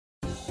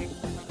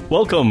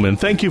Welcome, and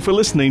thank you for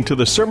listening to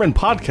the Sermon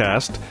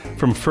Podcast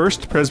from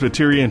First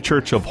Presbyterian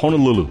Church of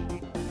Honolulu.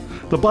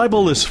 The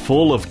Bible is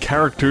full of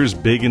characters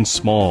big and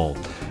small.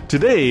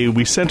 Today,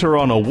 we center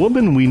on a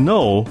woman we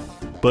know,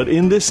 but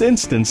in this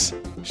instance,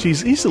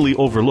 she's easily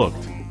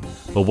overlooked.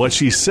 But what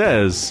she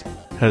says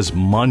has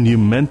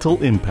monumental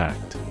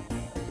impact.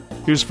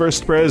 Here's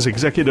First Pres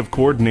Executive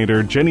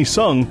Coordinator Jenny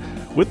Sung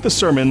with the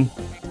sermon,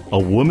 A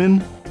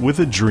Woman with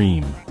a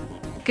Dream.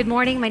 Good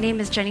morning. My name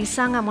is Jenny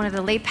Sung. I'm one of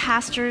the lay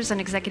pastors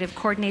and executive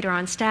coordinator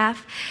on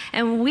staff.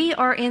 And we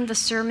are in the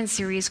sermon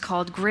series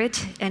called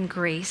Grit and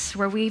Grace,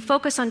 where we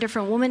focus on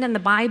different women in the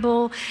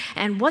Bible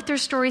and what their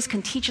stories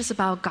can teach us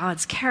about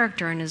God's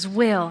character and His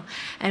will,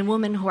 and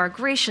women who are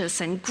gracious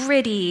and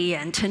gritty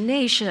and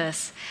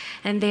tenacious,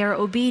 and they are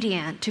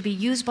obedient to be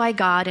used by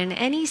God in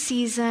any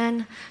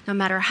season, no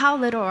matter how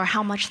little or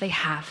how much they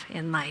have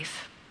in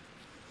life.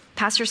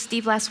 Pastor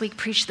Steve last week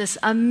preached this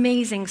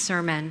amazing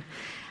sermon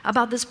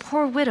about this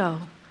poor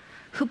widow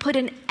who put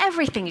in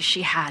everything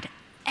she had,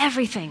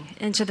 everything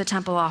into the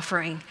temple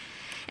offering.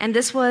 And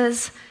this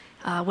was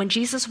when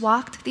Jesus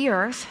walked the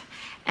earth.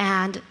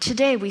 And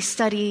today we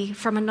study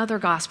from another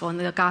gospel, in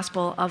the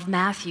Gospel of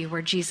Matthew,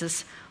 where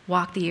Jesus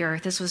walked the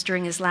earth. This was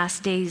during his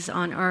last days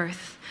on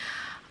earth.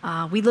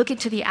 We look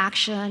into the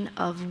action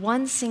of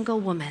one single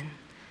woman,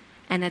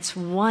 and it's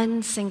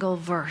one single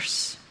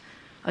verse.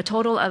 A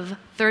total of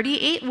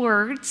 38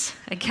 words,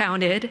 I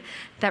counted,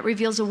 that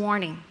reveals a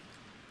warning.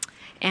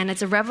 And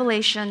it's a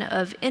revelation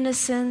of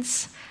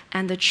innocence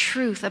and the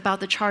truth about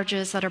the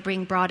charges that are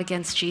being brought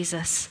against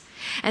Jesus.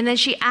 And then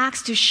she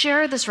acts to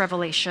share this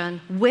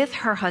revelation with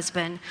her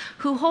husband,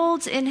 who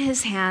holds in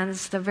his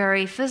hands the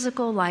very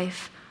physical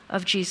life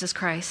of Jesus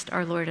Christ,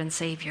 our Lord and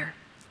Savior.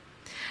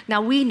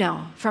 Now, we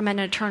know from an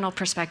eternal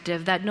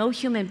perspective that no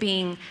human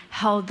being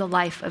held the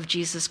life of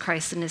Jesus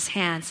Christ in his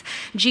hands.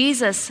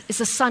 Jesus is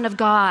the Son of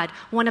God,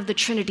 one of the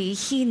Trinity.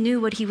 He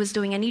knew what he was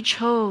doing, and he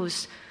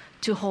chose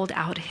to hold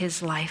out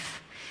his life.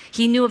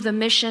 He knew of the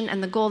mission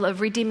and the goal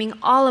of redeeming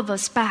all of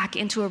us back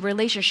into a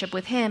relationship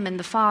with him and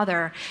the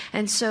Father.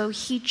 And so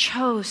he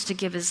chose to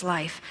give his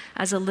life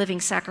as a living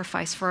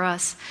sacrifice for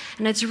us.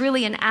 And it's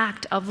really an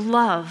act of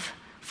love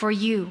for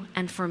you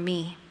and for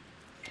me.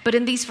 But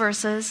in these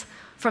verses,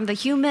 from the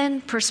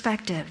human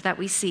perspective that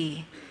we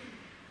see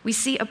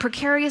a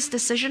precarious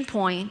decision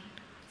point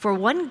for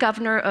one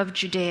governor of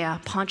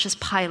Judea, Pontius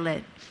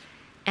Pilate.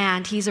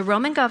 And he's a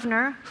Roman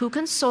governor who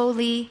can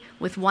solely,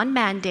 with one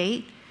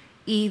mandate,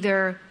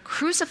 either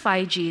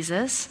crucify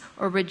Jesus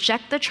or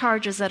reject the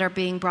charges that are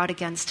being brought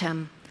against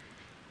him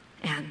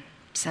and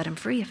set him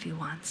free if he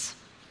wants.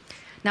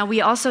 Now, we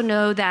also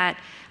know that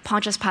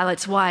Pontius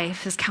Pilate's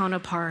wife, his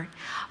counterpart,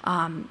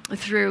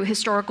 through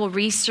historical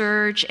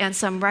research and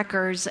some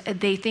records,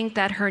 they think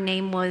that her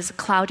name was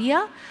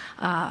Claudia,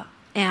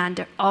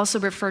 and also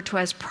referred to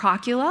as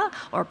Procula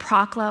or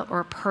Procla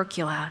or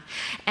Percula.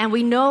 And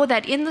we know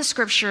that in the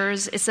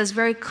scriptures, it says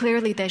very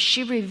clearly that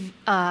she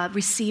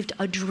received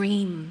a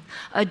dream,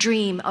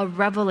 a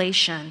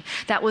revelation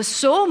that was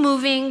so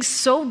moving,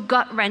 so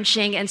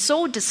gut-wrenching, and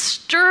so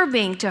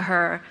disturbing to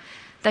her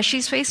that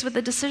she's faced with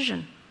a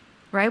decision,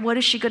 right? What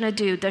is she going to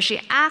do? Does she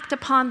act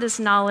upon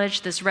this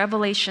knowledge, this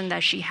revelation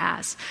that she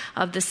has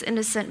of this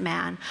innocent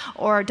man,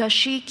 or does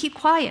she keep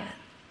quiet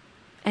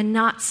and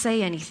not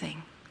say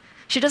anything?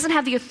 She doesn't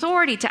have the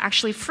authority to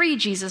actually free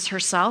Jesus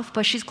herself,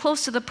 but she's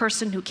close to the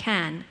person who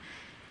can.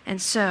 And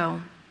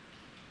so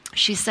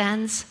she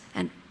sends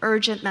an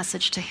urgent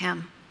message to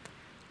him,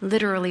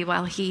 literally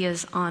while he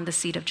is on the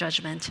seat of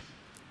judgment.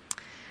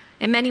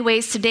 In many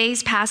ways,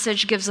 today's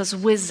passage gives us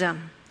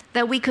wisdom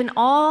that we can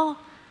all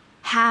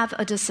have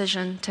a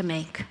decision to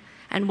make.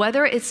 And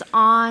whether it's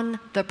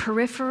on the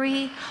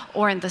periphery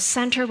or in the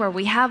center where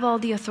we have all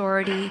the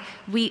authority,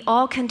 we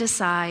all can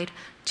decide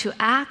to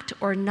act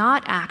or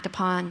not act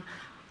upon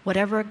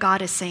whatever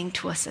God is saying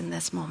to us in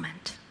this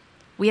moment.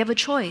 We have a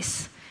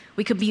choice.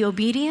 We could be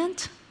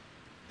obedient,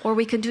 or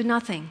we can do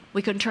nothing.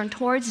 We can turn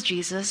towards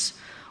Jesus,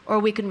 or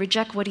we can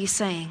reject what he's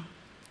saying.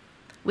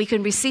 We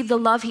can receive the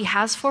love he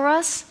has for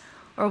us,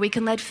 or we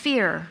can let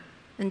fear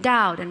and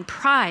doubt and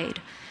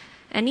pride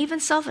and even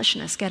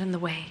selfishness get in the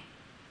way.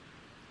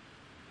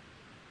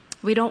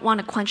 We don't want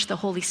to quench the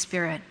Holy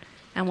Spirit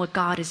and what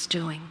God is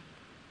doing.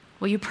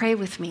 Will you pray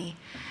with me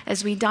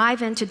as we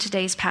dive into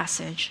today's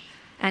passage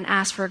and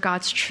ask for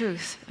God's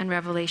truth and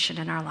revelation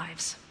in our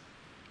lives?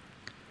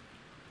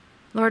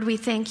 Lord, we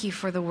thank you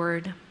for the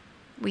word.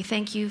 We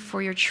thank you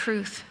for your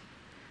truth,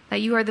 that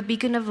you are the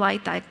beacon of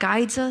light that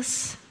guides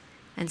us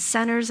and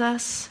centers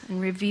us and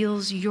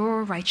reveals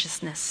your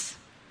righteousness.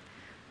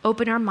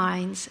 Open our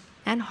minds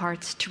and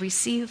hearts to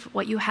receive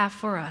what you have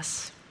for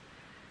us.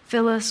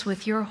 Fill us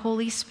with your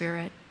Holy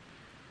Spirit.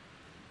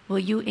 Will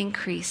you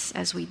increase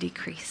as we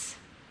decrease?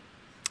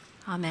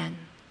 Amen.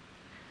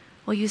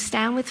 Will you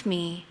stand with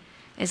me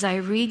as I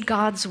read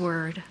God's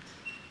word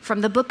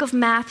from the book of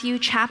Matthew,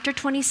 chapter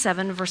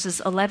 27,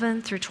 verses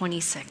 11 through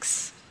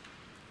 26.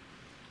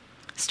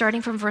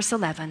 Starting from verse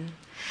 11.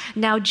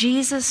 Now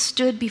Jesus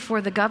stood before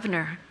the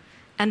governor,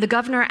 and the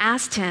governor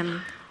asked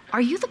him,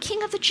 "Are you the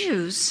king of the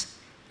Jews?"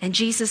 And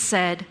Jesus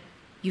said,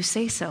 "You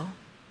say so."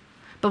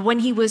 But when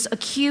he was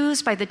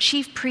accused by the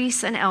chief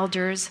priests and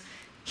elders,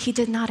 he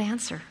did not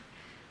answer.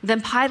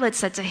 Then Pilate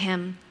said to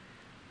him,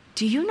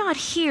 "Do you not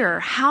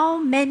hear how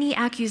many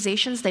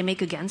accusations they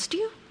make against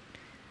you?"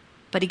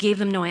 But he gave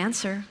them no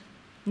answer,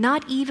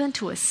 not even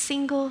to a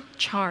single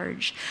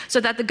charge,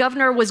 so that the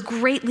governor was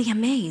greatly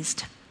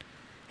amazed.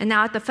 And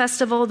now at the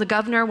festival, the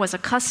governor was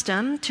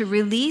accustomed to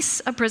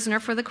release a prisoner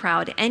for the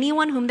crowd,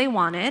 anyone whom they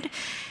wanted.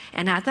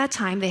 And at that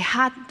time, they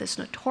had this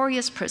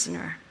notorious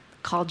prisoner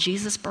called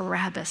Jesus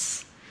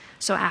Barabbas.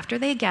 So after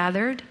they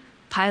gathered,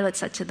 Pilate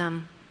said to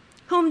them,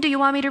 "Whom do you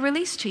want me to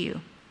release to you?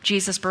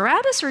 Jesus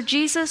Barabbas or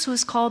Jesus who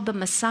is called the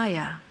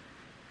Messiah?"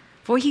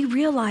 For he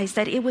realized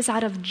that it was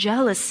out of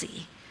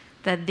jealousy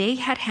that they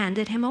had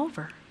handed him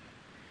over.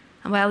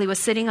 And while he was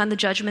sitting on the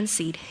judgment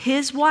seat,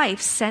 his wife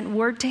sent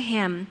word to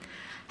him,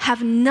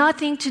 "Have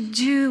nothing to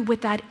do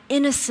with that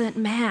innocent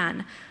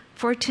man,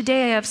 for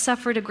today I have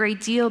suffered a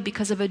great deal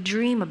because of a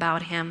dream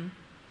about him."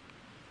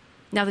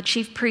 Now the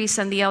chief priests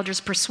and the elders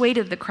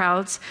persuaded the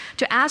crowds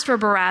to ask for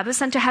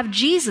Barabbas and to have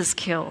Jesus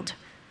killed.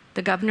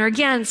 The governor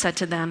again said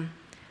to them,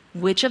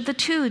 "Which of the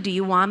two do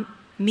you want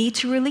me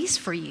to release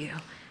for you?"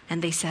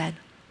 And they said,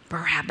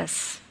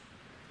 "Barabbas."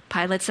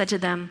 Pilate said to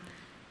them,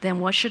 "Then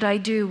what should I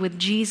do with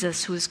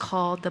Jesus who is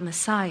called the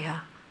Messiah?"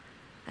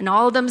 And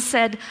all of them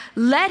said,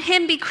 "Let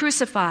him be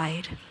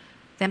crucified."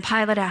 Then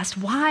Pilate asked,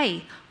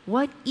 "Why?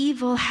 What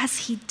evil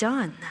has he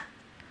done?"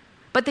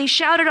 But they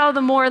shouted all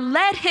the more,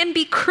 "Let him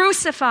be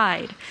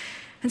crucified."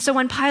 And so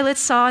when Pilate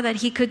saw that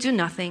he could do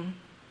nothing,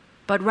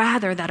 but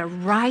rather that a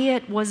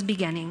riot was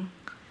beginning,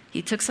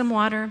 he took some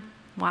water,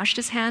 washed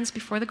his hands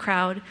before the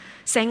crowd,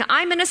 saying,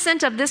 "I'm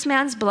innocent of this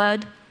man's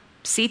blood.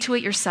 See to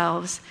it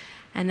yourselves."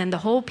 And then the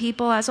whole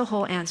people as a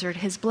whole answered,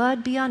 "His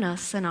blood be on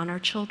us and on our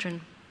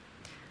children."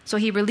 So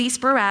he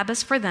released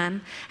Barabbas for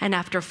them, and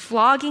after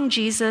flogging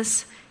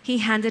Jesus, he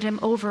handed him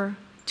over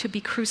to be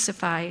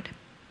crucified.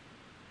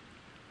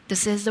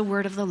 This is the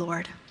word of the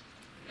Lord.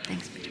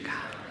 Thanks be to God.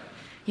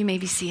 You may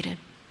be seated.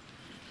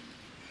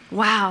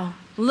 Wow,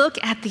 look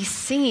at the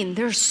scene.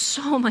 There's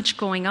so much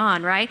going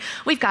on, right?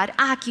 We've got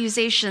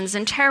accusations,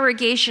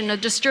 interrogation, a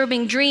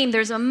disturbing dream.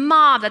 There's a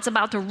mob that's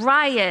about to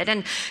riot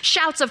and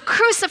shouts of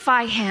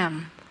 "Crucify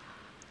him."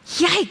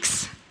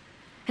 Yikes.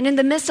 And in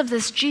the midst of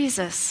this,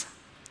 Jesus,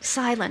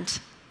 silent,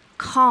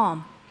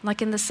 calm,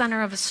 like in the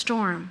center of a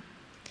storm.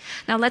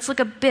 Now let's look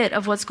a bit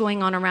of what's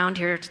going on around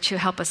here to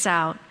help us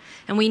out.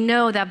 And we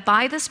know that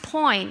by this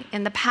point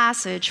in the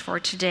passage for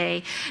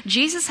today,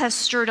 Jesus has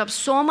stirred up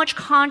so much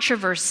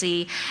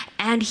controversy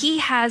and he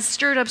has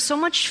stirred up so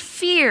much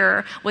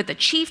fear with the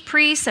chief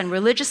priests and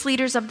religious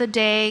leaders of the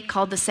day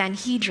called the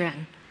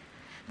Sanhedrin,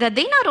 that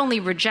they not only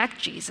reject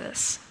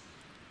Jesus,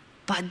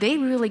 but they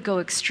really go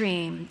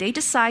extreme. They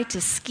decide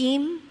to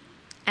scheme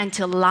and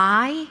to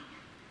lie,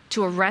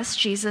 to arrest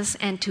Jesus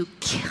and to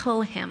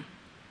kill him.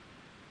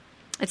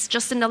 It's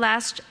just in the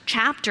last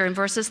chapter in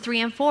verses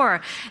 3 and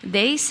 4.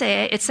 It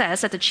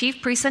says that the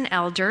chief priests and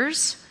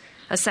elders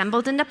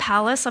assembled in the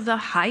palace of the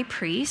high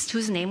priest,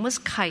 whose name was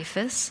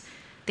Caiaphas.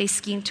 They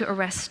schemed to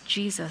arrest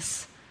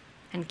Jesus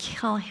and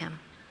kill him.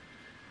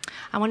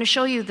 I want to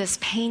show you this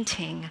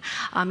painting.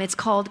 It's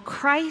called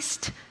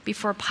Christ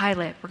Before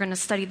Pilate. We're going to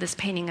study this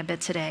painting a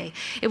bit today.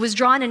 It was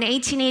drawn in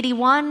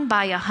 1881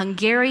 by a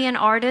Hungarian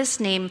artist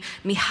named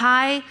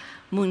Mihai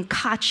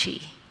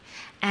Munkaci.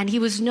 And he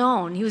was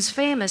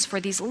famous for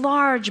these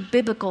large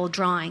biblical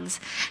drawings.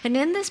 And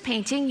in this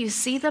painting, you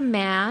see the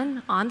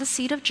man on the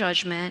seat of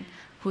judgment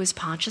who is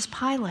Pontius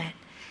Pilate.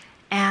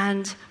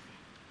 And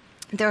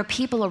there are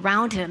people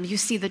around him. You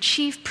see the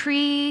chief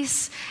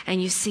priests,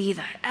 and you see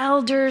the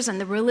elders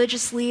and the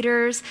religious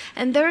leaders.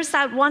 And there's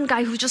that one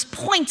guy who's just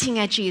pointing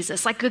at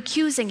Jesus, like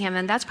accusing him.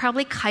 And that's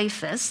probably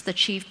Caiaphas, the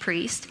chief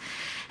priest.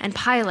 And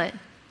Pilate,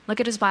 look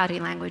at his body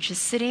language. He's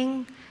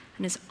sitting,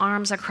 and his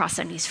arms are crossed,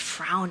 and he's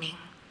frowning.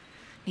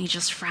 He's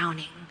just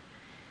frowning.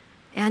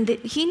 And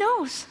he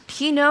knows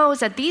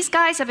that these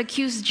guys have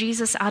accused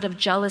Jesus out of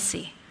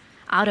jealousy,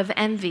 out of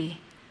envy.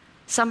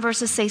 Some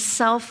verses say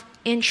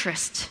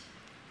self-interest.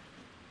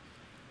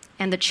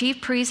 And the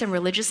chief priests and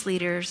religious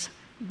leaders,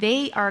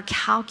 they are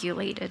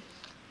calculated.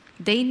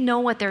 They know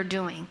what they're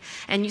doing.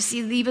 And you see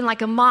even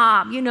like a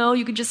mob, you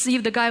can just see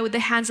the guy with the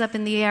hands up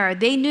in the air.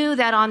 They knew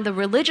that on the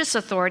religious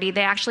authority,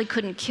 they actually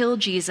couldn't kill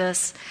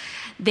Jesus.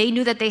 They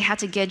knew that they had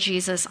to get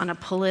Jesus on a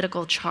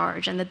political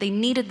charge and that they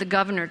needed the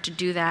governor to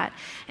do that.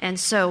 And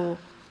so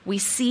we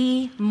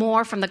see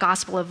more from the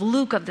Gospel of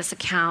Luke of this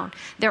account.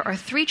 There are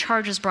 3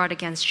 charges brought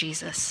against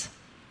Jesus.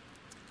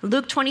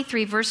 Luke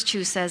 23 verse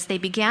 2 says, they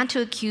began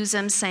to accuse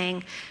him,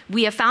 saying,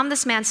 "We have found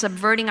this man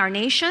subverting our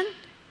nation.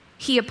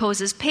 He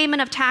opposes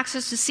payment of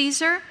taxes to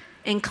Caesar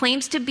and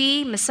claims to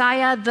be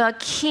Messiah the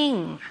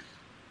King."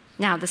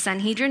 Now, the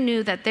Sanhedrin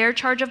knew that their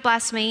charge of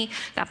blasphemy,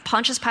 that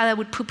Pontius Pilate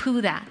would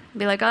poo-poo that.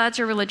 Be like, "Oh, that's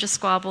your religious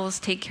squabbles.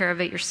 Take care of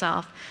it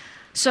yourself."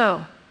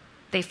 So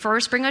they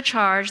first bring a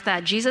charge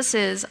that Jesus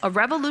is a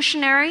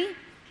revolutionary,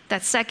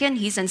 That second,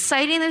 he's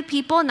inciting the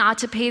people not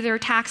to pay their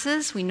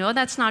taxes. We know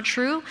that's not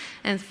true.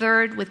 And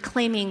third, with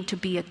claiming to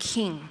be a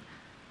king,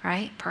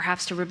 right?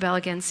 Perhaps to rebel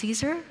against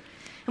Caesar.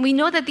 And we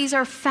know that these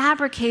are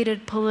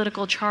fabricated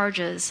political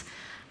charges.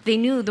 They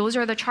knew those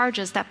are the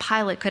charges that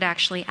Pilate could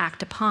actually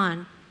act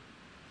upon.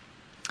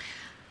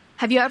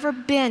 Have you ever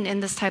been in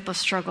this type of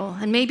struggle?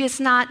 And maybe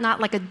it's not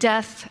like a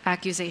death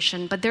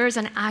accusation, but there is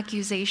an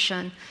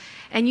accusation.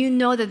 And you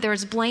know that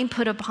there's blame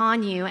put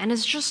upon you, and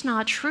it's just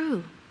not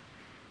true.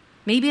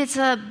 Maybe it's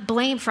a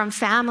blame from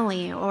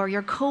family or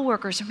your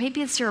coworkers, or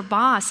maybe it's your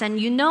boss, and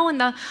you know in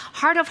the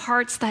heart of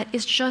hearts that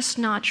it's just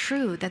not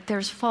true, that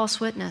there's false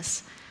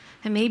witness.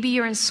 And maybe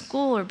you're in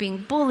school or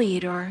being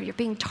bullied or you're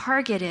being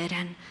targeted,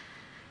 and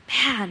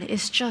man,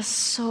 it's just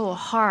so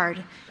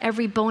hard.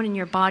 Every bone in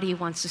your body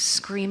wants to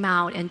scream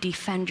out and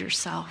defend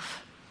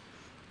yourself.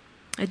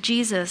 But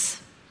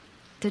Jesus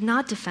did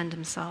not defend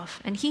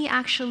himself, and he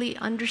actually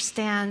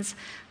understands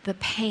the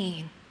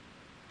pain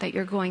that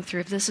you're going through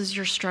if this is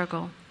your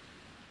struggle.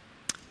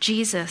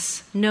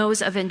 Jesus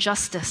knows of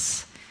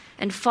injustice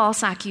and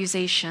false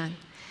accusation,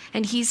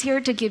 and he's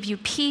here to give you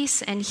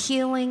peace and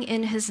healing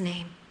in his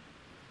name.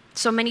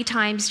 So many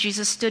times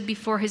Jesus stood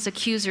before his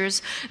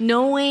accusers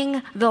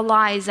knowing the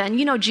lies, and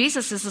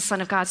Jesus is the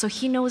Son of God, so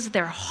he knows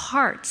their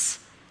hearts.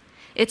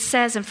 It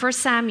says in 1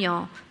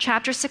 Samuel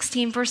chapter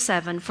 16, verse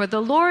 7, "For the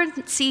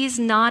Lord sees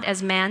not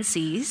as man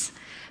sees.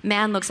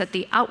 Man looks at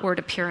the outward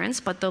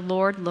appearance, but the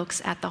Lord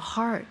looks at the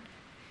heart."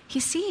 He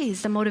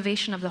sees the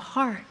motivation of the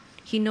heart.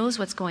 He knows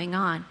what's going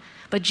on.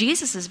 But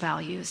Jesus'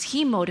 values,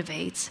 he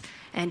motivates,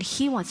 and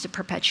he wants to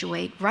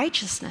perpetuate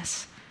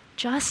righteousness,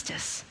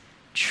 justice,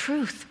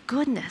 truth,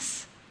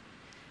 goodness.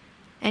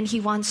 And he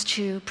wants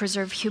to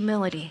preserve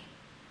humility,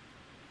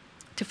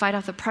 to fight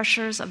off the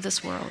pressures of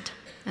this world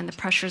and the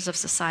pressures of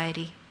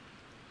society.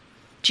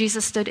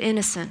 Jesus stood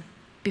innocent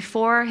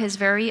before his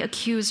very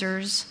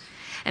accusers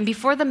and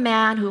before the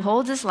man who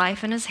holds his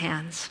life in his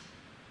hands.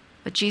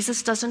 But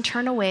Jesus doesn't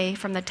turn away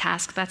from the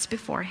task that's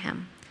before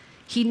him.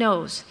 He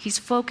knows, he's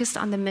focused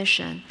on the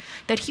mission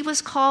that he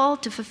was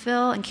called to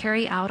fulfill and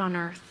carry out on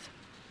earth.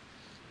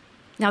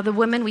 Now, the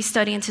woman we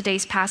study in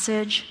today's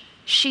passage,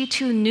 she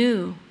too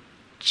knew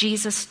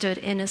Jesus stood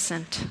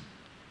innocent.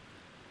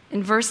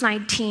 In verse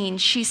 19,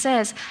 she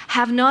says,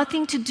 "Have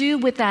nothing to do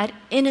with that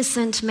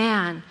innocent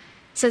man."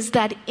 It says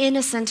that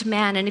innocent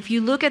man. And if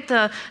you look at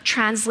the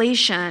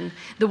translation,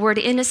 the word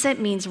innocent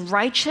means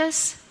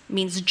righteous,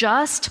 means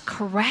just,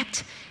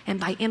 correct, and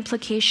by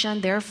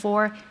implication,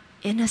 therefore,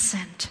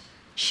 innocent.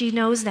 She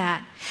knows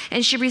that.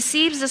 And she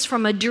receives this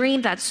from a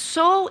dream that's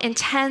so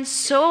intense,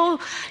 so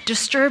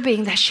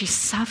disturbing that she's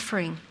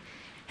suffering.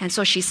 And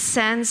so she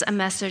sends a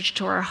message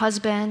to her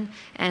husband,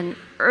 an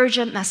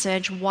urgent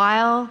message,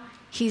 while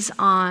he's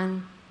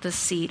on the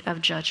seat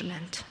of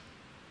judgment.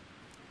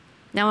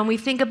 Now, when we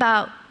think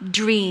about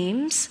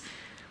dreams,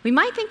 we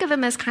might think of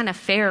them as kind of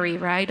fairy,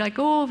 right? Like,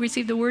 oh,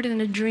 received the word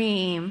in a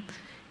dream.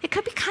 It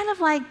could be kind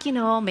of like,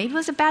 maybe it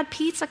was a bad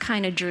pizza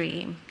kind of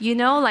dream.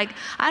 Like,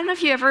 I don't know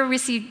if you ever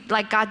received,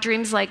 got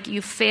dreams like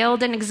you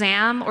failed an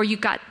exam or you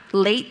got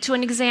late to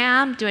an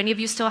exam. Do any of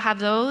you still have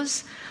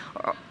those?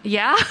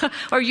 Yeah?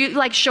 Or you,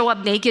 show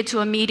up naked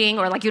to a meeting,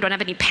 or, you don't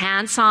have any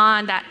pants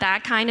on,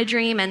 that kind of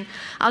dream. And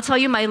I'll tell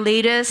you my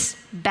latest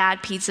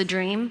bad pizza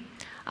dream.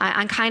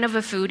 I'm kind of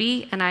a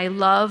foodie, and I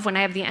love when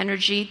I have the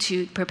energy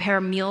to prepare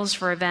meals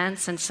for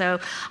events. And so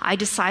I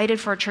decided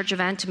for a church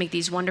event to make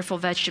these wonderful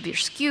vegetable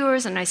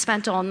skewers, and I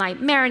spent all night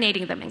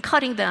marinating them and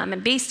cutting them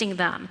and basting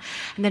them.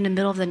 And then in the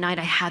middle of the night,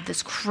 I had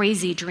this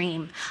crazy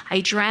dream.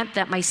 I dreamt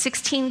that my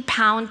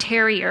 16-pound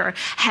terrier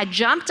had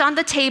jumped on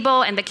the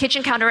table and the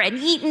kitchen counter and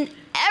eaten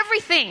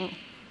everything.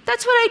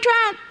 That's what I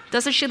dreamt.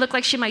 Doesn't she look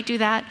like she might do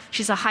that?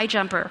 She's a high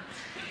jumper.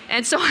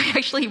 And so I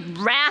actually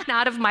ran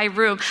out of my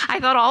room. I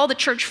thought all the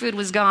church food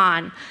was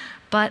gone.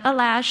 But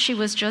alas, she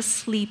was just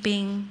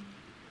sleeping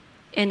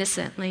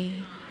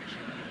innocently.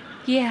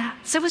 Yeah,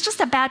 so it was just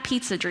a bad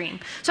pizza dream.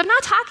 So I'm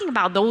not talking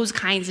about those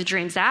kinds of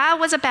dreams. That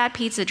was a bad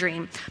pizza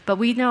dream. But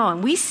we know,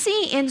 and we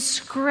see in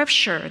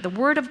Scripture, the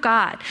Word of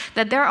God,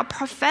 that there are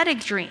prophetic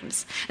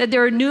dreams, that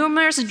there are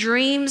numerous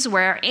dreams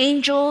where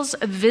angels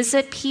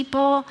visit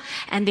people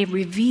and they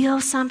reveal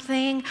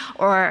something,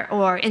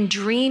 or in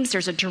dreams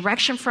there's a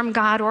direction from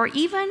God, or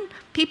even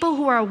people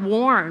who are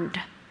warned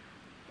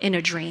in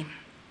a dream.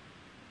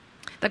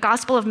 The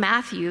Gospel of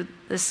Matthew,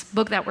 this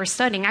book that we're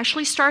studying,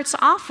 actually starts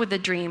off with a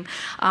dream.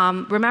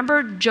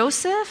 Remember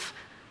Joseph,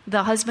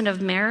 the husband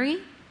of Mary,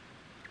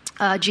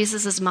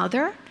 Jesus'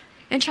 mother?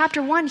 In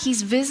chapter 1,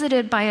 he's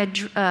visited by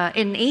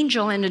an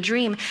angel in a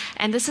dream.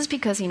 And this is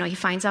because, he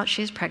finds out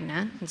she's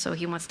pregnant, and so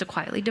he wants to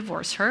quietly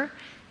divorce her.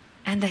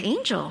 And the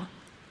angel,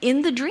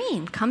 in the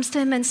dream, comes to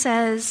him and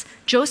says,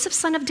 "Joseph,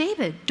 son of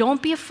David,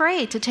 don't be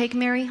afraid to take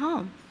Mary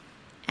home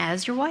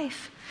as your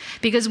wife.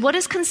 Because what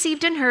is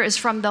conceived in her is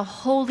from the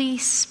Holy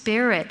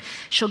Spirit.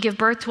 She'll give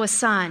birth to a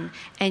son,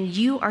 and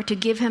you are to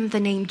give him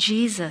the name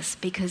Jesus,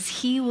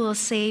 because he will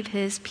save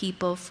his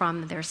people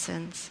from their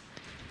sins."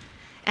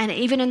 And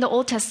even in the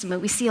Old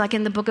Testament, we see like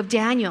in the book of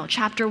Daniel,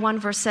 chapter 1,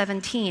 verse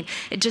 17,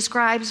 it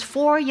describes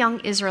 4 young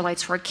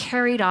Israelites who are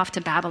carried off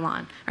to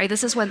Babylon, right?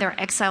 This is when they're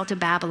exiled to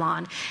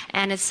Babylon.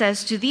 And it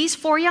says, to these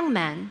 4 young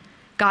men,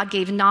 God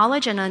gave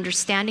knowledge and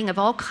understanding of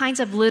all kinds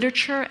of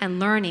literature and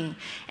learning.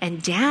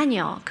 And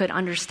Daniel could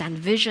understand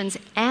visions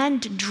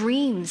and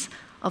dreams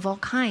of all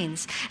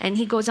kinds. And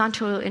he goes on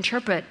to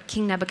interpret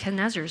King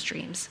Nebuchadnezzar's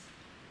dreams.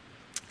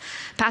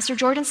 Pastor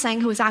Jordan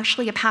Sang, who is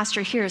actually a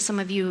pastor here, some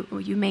of you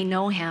may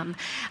know him,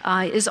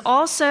 is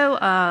also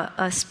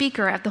a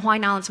speaker at the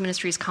Hawaiian Islands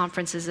Ministries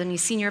conferences, and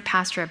he's senior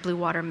pastor at Blue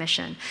Water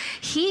Mission.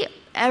 He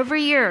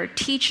every year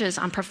teaches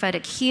on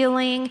prophetic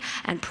healing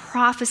and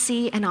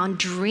prophecy and on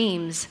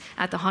dreams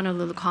at the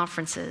Honolulu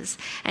conferences.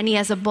 And he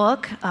has a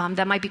book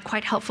that might be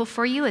quite helpful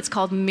for you. It's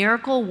called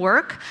Miracle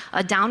Work,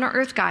 a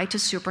down-to-earth guide to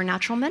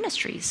supernatural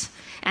ministries.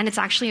 And it's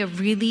actually a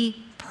really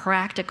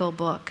practical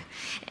book.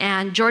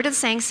 And Jordan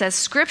Sang says,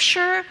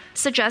 Scripture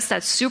suggests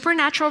that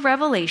supernatural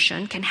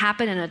revelation can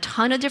happen in a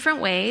ton of different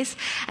ways,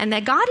 and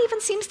that God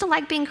even seems to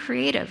like being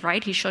creative,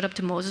 right? He showed up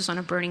to Moses on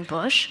a burning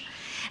bush.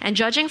 And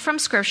judging from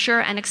Scripture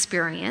and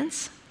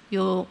experience,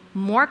 you'll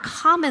more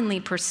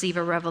commonly perceive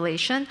a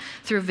revelation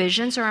through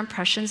visions or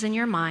impressions in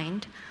your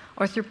mind,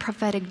 or through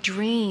prophetic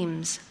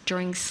dreams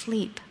during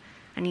sleep.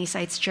 And he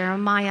cites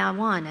Jeremiah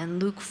 1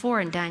 and Luke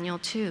 4 and Daniel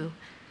 2.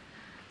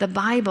 The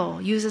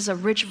Bible uses a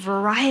rich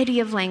variety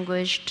of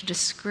language to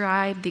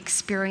describe the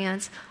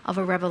experience of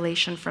a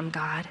revelation from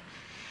God.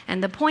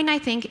 And the point, I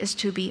think, is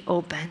to be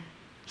open.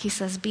 He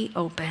says, be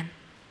open.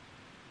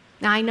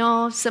 Now, I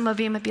know some of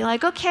you might be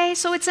like, okay,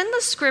 so it's in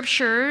the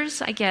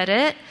Scriptures, I get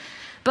it,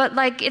 but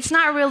like, it's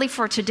not really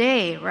for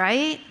today,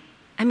 right?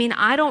 I mean,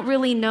 I don't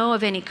really know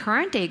of any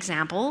current day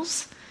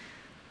examples.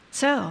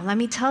 So let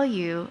me tell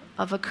you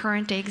of a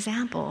current day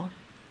example,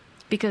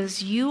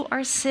 because you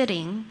are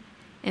sitting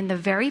in the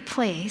very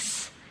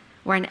place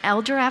where an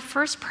elder at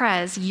First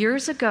Pres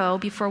years ago,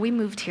 before we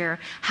moved here,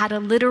 had a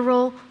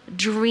literal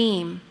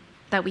dream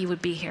that we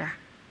would be here.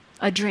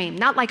 A dream.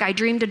 Not like I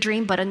dreamed a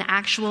dream, but an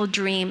actual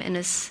dream in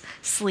his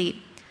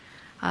sleep.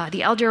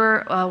 The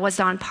elder was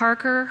Don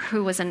Parker,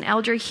 who was an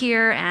elder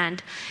here,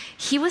 and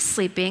he was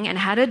sleeping and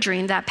had a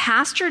dream that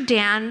Pastor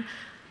Dan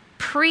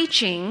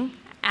preaching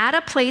at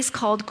a place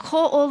called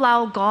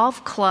Ko'olau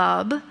Golf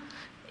Club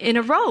in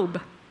a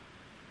robe.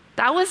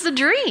 That was the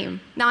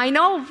dream. Now, I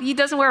know he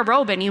doesn't wear a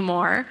robe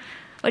anymore,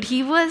 but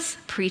he was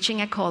preaching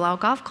at Ko'olau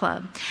Golf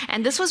Club.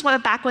 And this was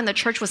back when the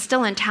church was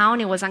still in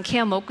town. It was on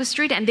Keomoku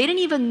Street, and they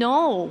didn't even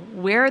know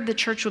where the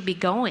church would be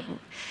going.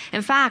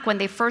 In fact, when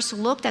they first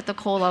looked at the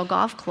Ko'olau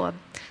Golf Club,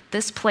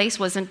 this place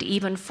wasn't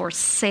even for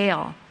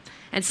sale.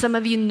 And some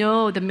of you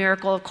know the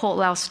miracle of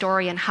Ko'olau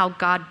story and how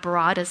God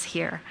brought us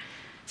here.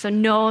 So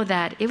know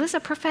that it was a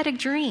prophetic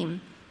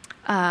dream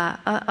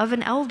of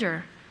an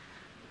elder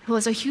who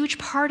was a huge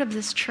part of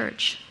this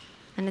church,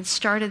 and it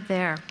started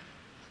there.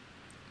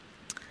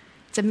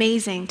 It's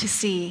amazing to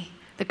see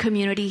the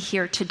community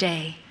here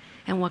today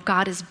and what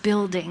God is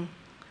building,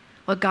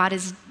 what God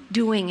is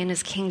doing in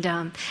His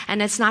kingdom.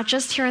 And it's not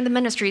just here in the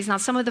ministries. Now,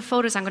 some of the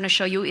photos I'm going to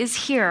show you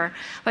is here,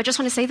 but I just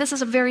want to say this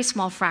is a very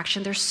small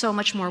fraction. There's so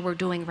much more we're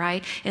doing,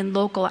 right, in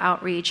local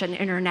outreach and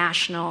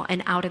international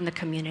and out in the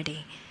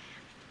community.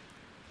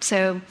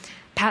 So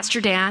Pastor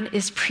Dan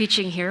is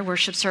preaching here,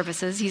 worship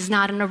services. He's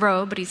not in a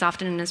robe, but he's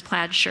often in his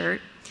plaid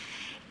shirt.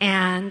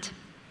 And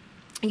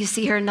you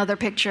see here another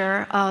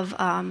picture of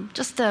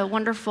just the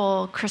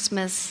wonderful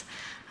Christmas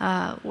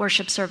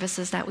worship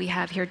services that we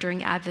have here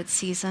during Advent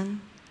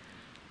season.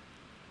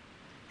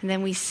 And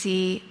then we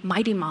see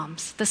Mighty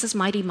Moms. This is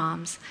Mighty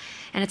Moms.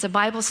 And it's a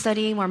Bible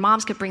study where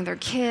moms could bring their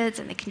kids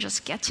and they can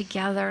just get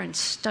together and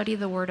study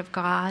the Word of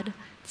God.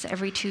 It's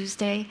every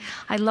Tuesday.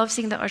 I love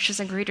seeing the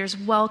ushers and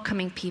greeters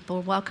welcoming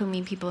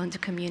people into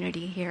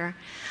community here.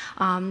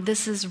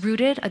 This is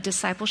Rooted, a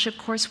discipleship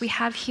course we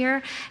have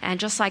here. And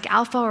just like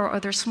Alpha or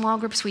other small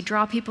groups, we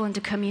draw people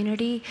into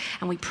community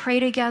and we pray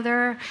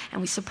together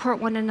and we support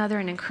one another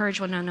and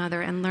encourage one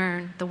another and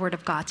learn the Word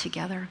of God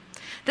together.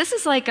 This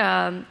is like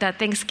that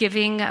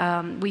Thanksgiving.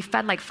 We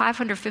fed like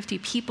 550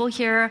 people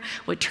here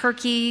with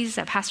turkeys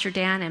that Pastor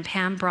Dan and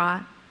Pam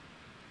brought.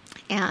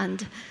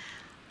 And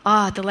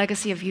the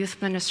legacy of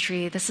youth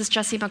ministry. This is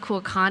Jesse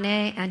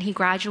Makuakane, and he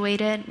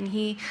graduated, and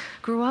he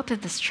grew up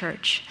at this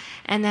church.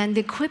 And then the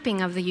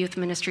equipping of the youth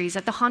ministries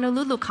at the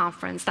Honolulu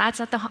conference. That's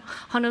at the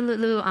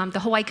Honolulu, the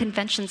Hawaii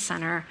Convention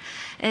Center.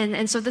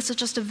 And so this is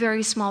just a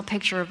very small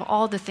picture of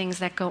all the things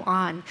that go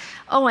on.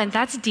 Oh, and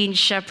that's Dean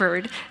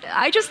Shepard.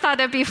 I just thought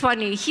it'd be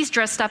funny. He's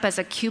dressed up as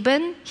a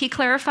Cuban, he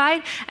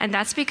clarified, and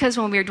that's because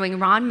when we were doing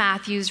Ron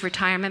Matthews'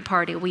 retirement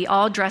party, we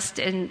all dressed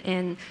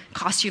in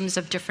costumes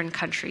of different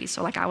countries.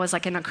 So like I was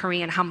like in a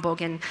Korean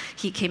hanbok, and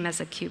he came as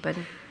a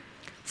Cuban.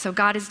 So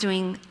God is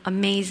doing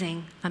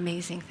amazing,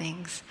 amazing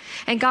things.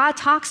 And God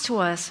talks to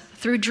us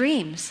through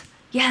dreams.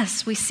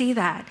 Yes, we see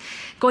that.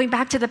 Going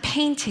back to the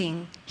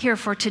painting here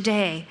for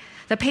today,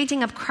 the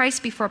painting of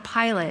Christ before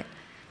Pilate,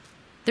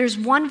 there's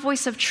one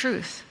voice of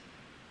truth.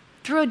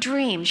 Through a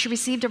dream, she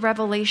received a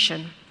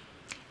revelation.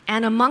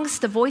 And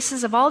amongst the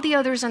voices of all the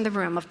others in the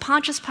room, of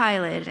Pontius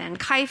Pilate and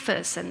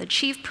Caiaphas and the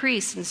chief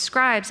priests and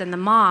scribes and the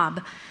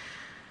mob,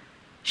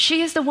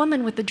 she is the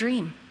woman with the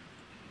dream.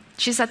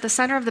 She's at the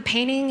center of the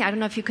painting. I don't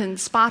know if you can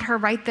spot her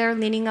right there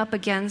leaning up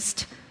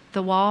against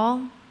the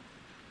wall.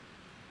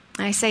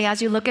 And I say,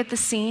 as you look at the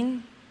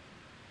scene,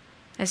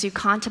 as you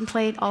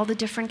contemplate all the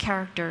different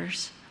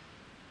characters,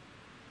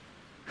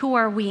 who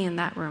are we in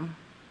that room?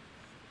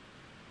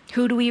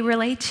 Who do we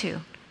relate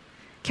to?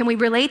 Can we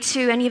relate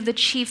to any of the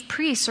chief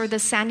priests or the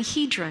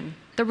Sanhedrin,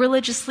 the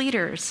religious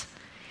leaders?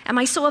 Am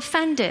I so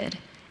offended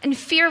and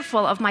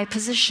fearful of my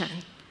position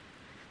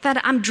that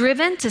I'm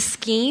driven to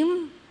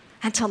scheme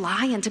and to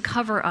lie and to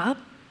cover up,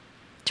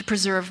 to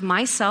preserve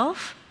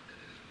myself?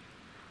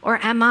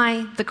 Or am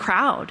I the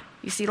crowd?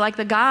 You see, like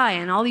the guy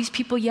and all these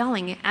people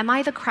yelling, am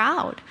I the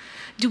crowd?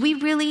 Do we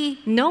really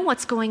know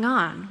what's going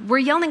on? We're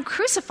yelling,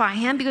 crucify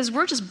him, because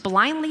we're just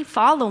blindly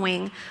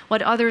following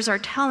what others are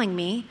telling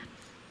me.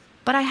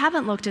 But I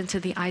haven't looked into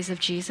the eyes of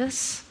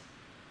Jesus.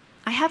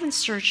 I haven't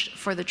searched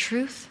for the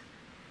truth.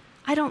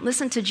 I don't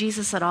listen to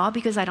Jesus at all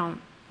because I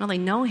don't really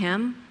know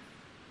him.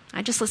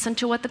 I just listen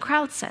to what the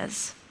crowd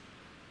says.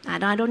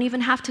 And I don't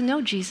even have to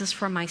know Jesus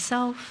for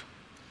myself.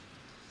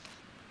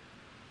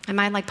 Am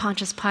I like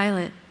Pontius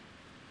Pilate,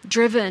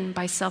 driven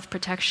by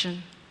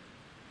self-protection?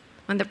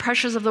 When the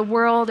pressures of the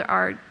world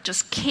are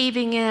just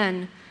caving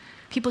in,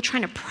 people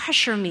trying to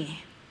pressure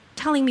me,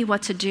 telling me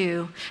what to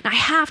do, and I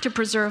have to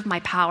preserve my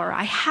power.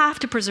 I have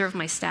to preserve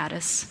my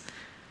status.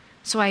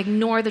 So I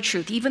ignore the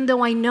truth, even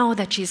though I know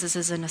that Jesus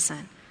is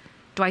innocent.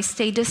 Do I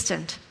stay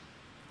distant,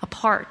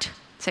 apart?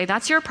 Say,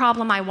 that's your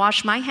problem. I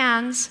wash my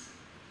hands.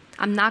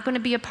 I'm not going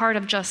to be a part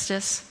of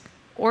justice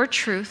or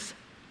truth.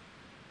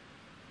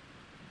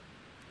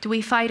 Do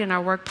we fight in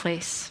our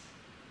workplace?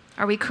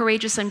 Are we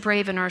courageous and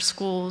brave in our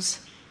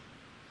schools?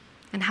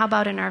 And how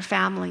about in our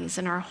families,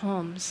 in our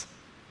homes?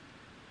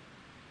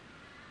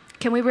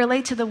 Can we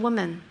relate to the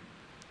woman,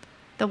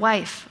 the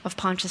wife of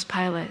Pontius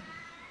Pilate,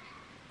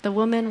 the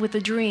woman with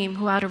the dream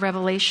who had a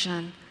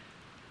revelation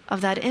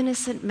of that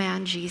innocent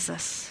man,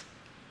 Jesus?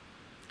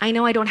 I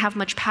know I don't have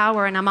much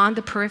power and I'm on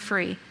the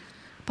periphery,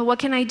 but what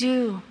can I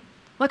do?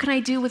 What can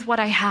I do with what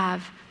I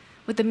have,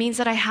 with the means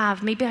that I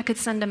have? Maybe I could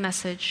send a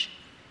message.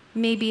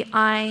 Maybe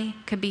I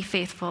could be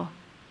faithful.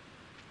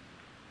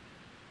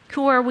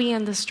 Who are we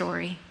in the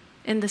story,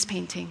 in this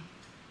painting?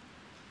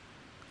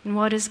 And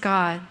what is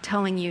God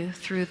telling you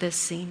through this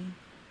scene?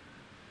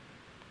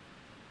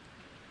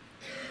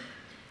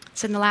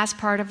 It's in the last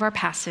part of our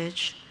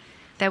passage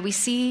that we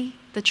see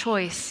the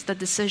choice, the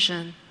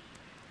decision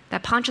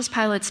that Pontius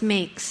Pilate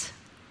makes.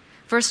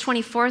 Verse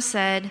 24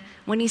 said,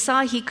 when he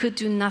saw he could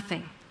do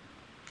nothing,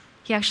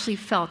 he actually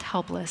felt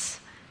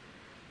helpless.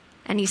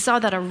 And he saw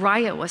that a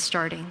riot was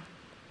starting.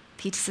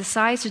 He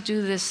decides to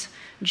do this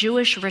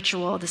Jewish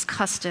ritual, this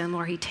custom,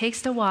 where he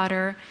takes the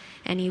water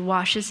and he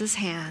washes his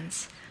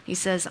hands. He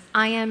says,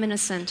 I am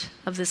innocent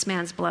of this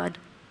man's blood.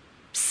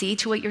 See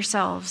to it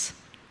yourselves.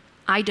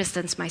 I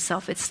distance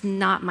myself. It's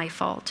not my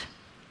fault.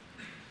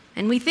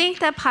 And we think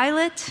that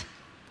Pilate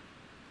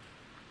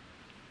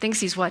thinks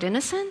he's what,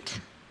 innocent?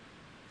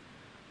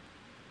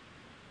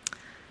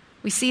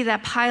 We see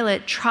that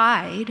Pilate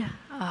tried.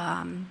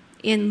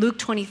 In Luke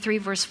 23,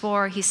 verse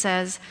 4, he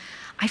says,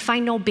 I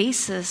find no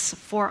basis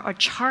for a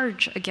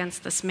charge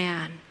against this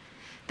man.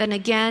 Then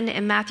again,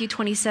 in Matthew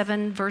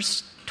 27,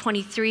 verse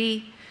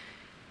 23,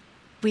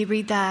 we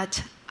read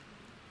that,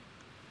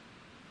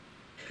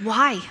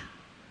 why?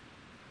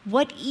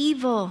 What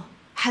evil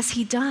has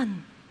he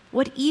done?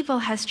 What evil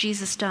has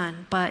Jesus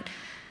done? But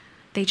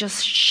they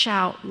just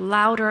shout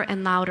louder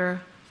and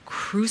louder,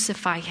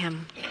 crucify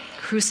him,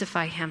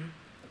 crucify him.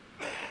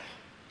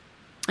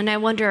 And I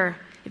wonder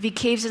if he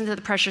caves into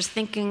the pressures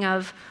thinking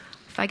of,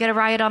 if I get a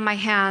riot on my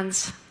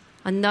hands,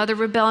 another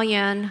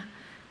rebellion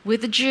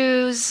with the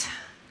Jews,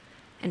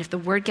 and if the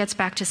word gets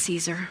back to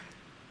Caesar,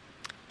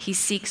 he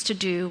seeks to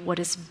do what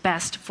is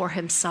best for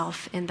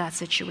himself in that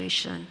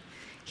situation.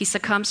 He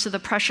succumbs to the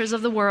pressures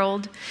of the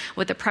world,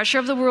 with the pressure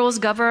of the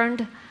world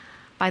governed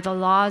by the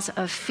laws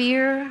of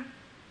fear,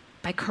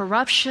 by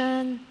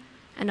corruption,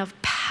 and of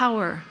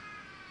power,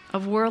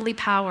 of worldly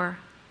power.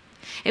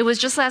 It was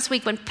just last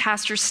week when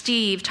Pastor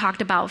Steve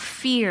talked about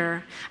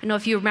fear. I don't know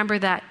if you remember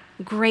that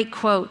great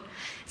quote.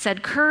 It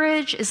said,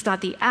 courage is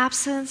not the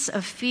absence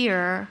of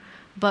fear,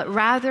 but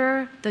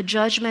rather the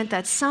judgment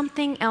that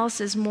something else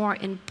is more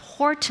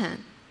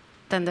important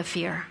than the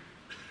fear.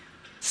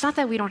 It's not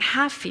that we don't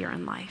have fear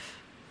in life.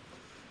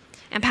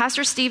 And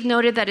Pastor Steve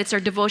noted that it's our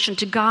devotion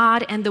to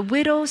God and the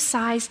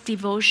widow-sized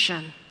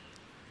devotion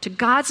to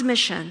God's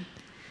mission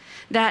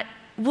that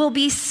will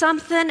be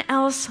something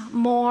else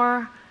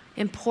more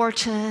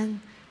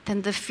important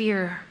than the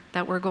fear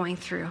that we're going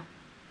through.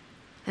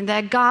 And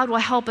that God will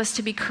help us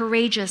to be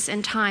courageous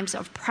in times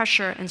of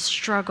pressure and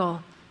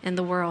struggle in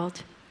the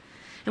world.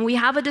 And we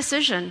have a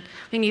decision.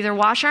 We can either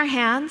wash our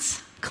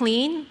hands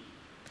clean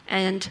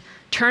and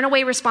turn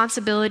away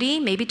responsibility,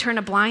 maybe turn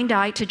a blind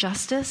eye to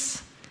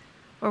justice,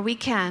 or we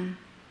can,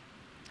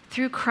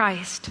 through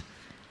Christ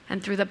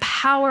and through the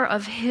power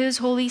of His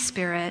Holy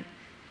Spirit,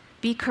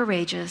 be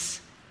courageous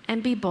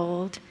and be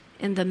bold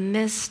in the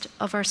midst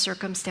of our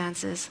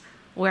circumstances,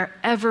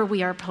 wherever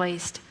we are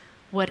placed,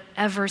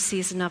 whatever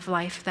season of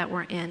life that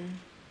we're in.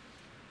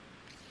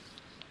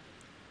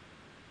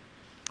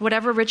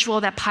 Whatever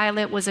ritual that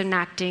Pilate was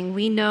enacting,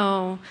 we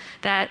know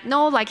that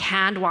no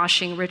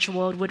hand-washing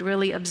ritual would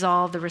really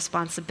absolve the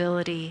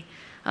responsibility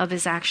of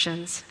his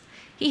actions.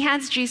 He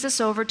hands Jesus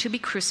over to be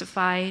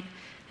crucified,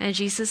 and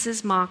Jesus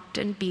is mocked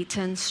and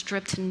beaten,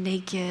 stripped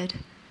naked,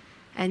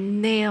 and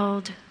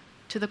nailed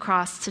to the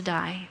cross to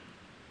die.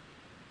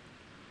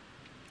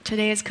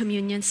 Today is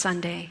Communion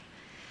Sunday,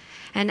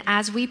 and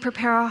as we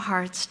prepare our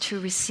hearts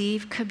to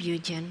receive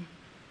communion,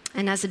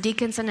 and as the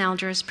deacons and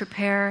elders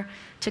prepare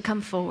to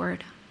come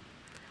forward,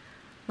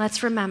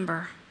 let's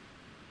remember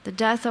the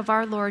death of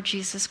our Lord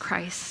Jesus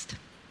Christ.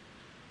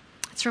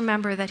 Let's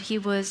remember that He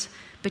was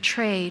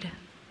betrayed,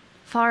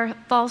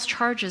 false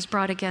charges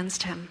brought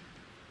against Him.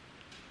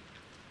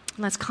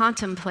 Let's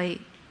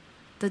contemplate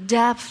the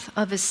depth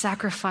of His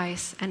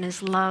sacrifice and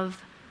His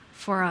love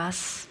for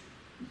us.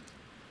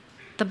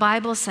 The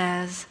Bible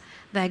says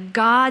that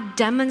God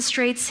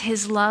demonstrates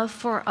His love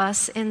for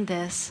us in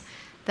this,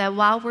 that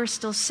while we're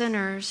still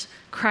sinners,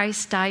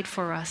 Christ died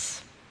for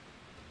us.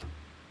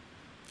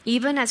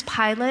 Even as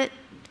Pilate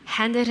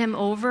handed Him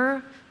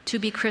over to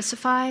be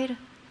crucified,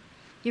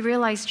 you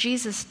realize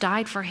Jesus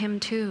died for him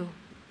too.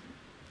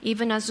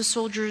 Even as the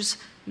soldiers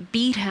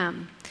beat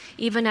Him,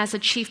 even as the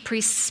chief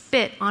priest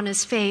spit on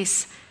His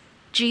face,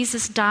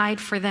 Jesus died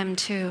for them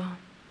too.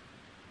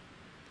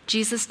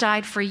 Jesus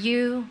died for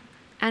you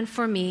and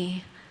for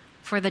me,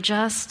 for the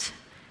just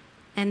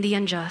and the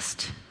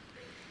unjust.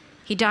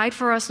 He died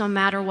for us no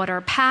matter what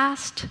our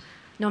past,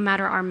 no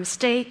matter our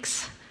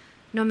mistakes,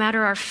 no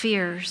matter our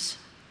fears.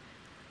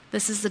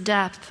 This is the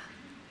depth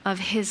of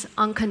His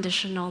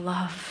unconditional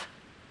love.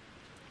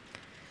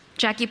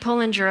 Jackie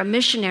Pullinger, a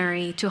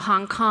missionary to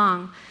Hong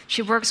Kong,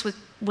 she works with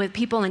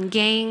people in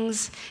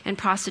gangs and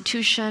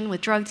prostitution, with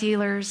drug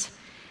dealers,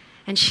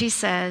 and she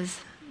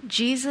says,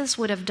 Jesus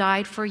would have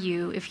died for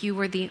you if you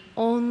were the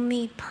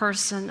only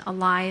person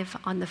alive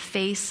on the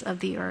face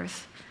of the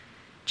earth.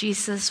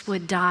 Jesus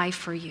would die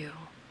for you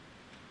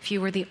if you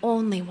were the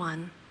only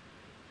one.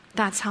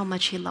 That's how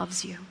much He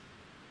loves you.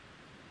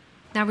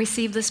 Now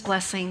receive this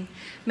blessing.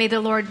 May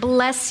the Lord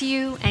bless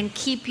you and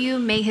keep you.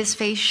 May His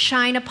face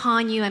shine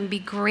upon you and be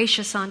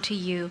gracious unto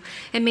you.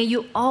 And may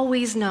you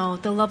always know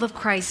the love of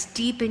Christ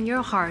deep in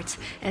your hearts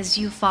as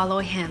you follow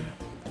Him.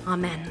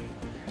 Amen.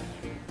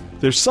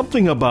 There's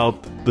something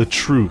about the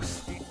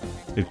truth.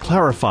 It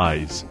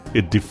clarifies,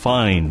 it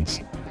defines.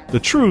 The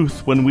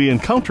truth, when we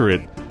encounter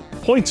it,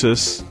 points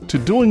us to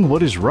doing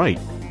what is right.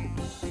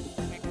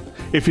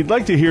 If you'd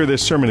like to hear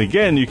this sermon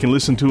again, you can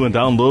listen to and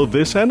download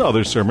this and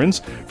other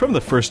sermons from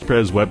the First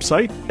Pres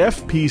website,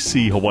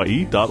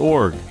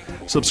 fpchawaii.org.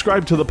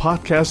 Subscribe to the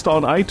podcast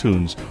on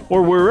iTunes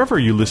or wherever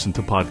you listen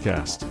to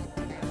podcasts.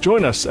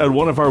 Join us at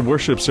one of our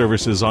worship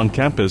services on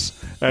campus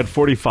at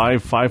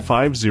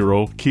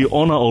 45550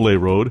 Kionaole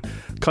Road,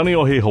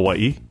 Kaneohe,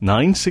 Hawaii,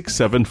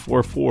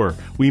 96744.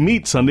 We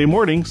meet Sunday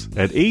mornings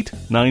at 8,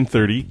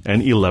 9:30,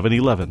 and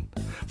 11:11.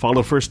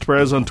 Follow First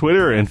Pres on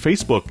Twitter and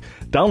Facebook.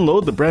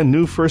 Download the brand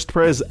new First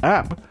Pres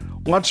app.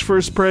 Watch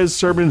First Pres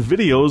sermon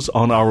videos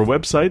on our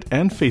website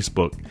and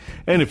Facebook.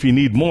 And if you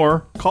need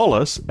more, call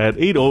us at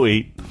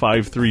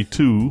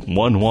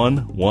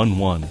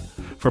 808-532-1111.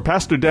 For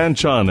Pastor Dan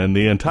Chun and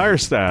the entire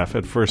staff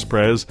at First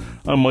Pres,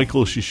 I'm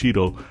Michael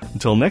Shishido.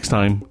 Until next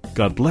time,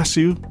 God bless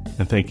you,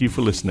 and thank you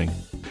for listening.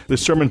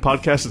 This sermon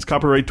podcast is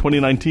copyright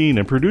 2019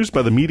 and produced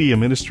by the Media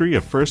Ministry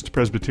of First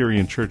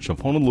Presbyterian Church of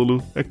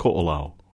Honolulu at Ko'olau.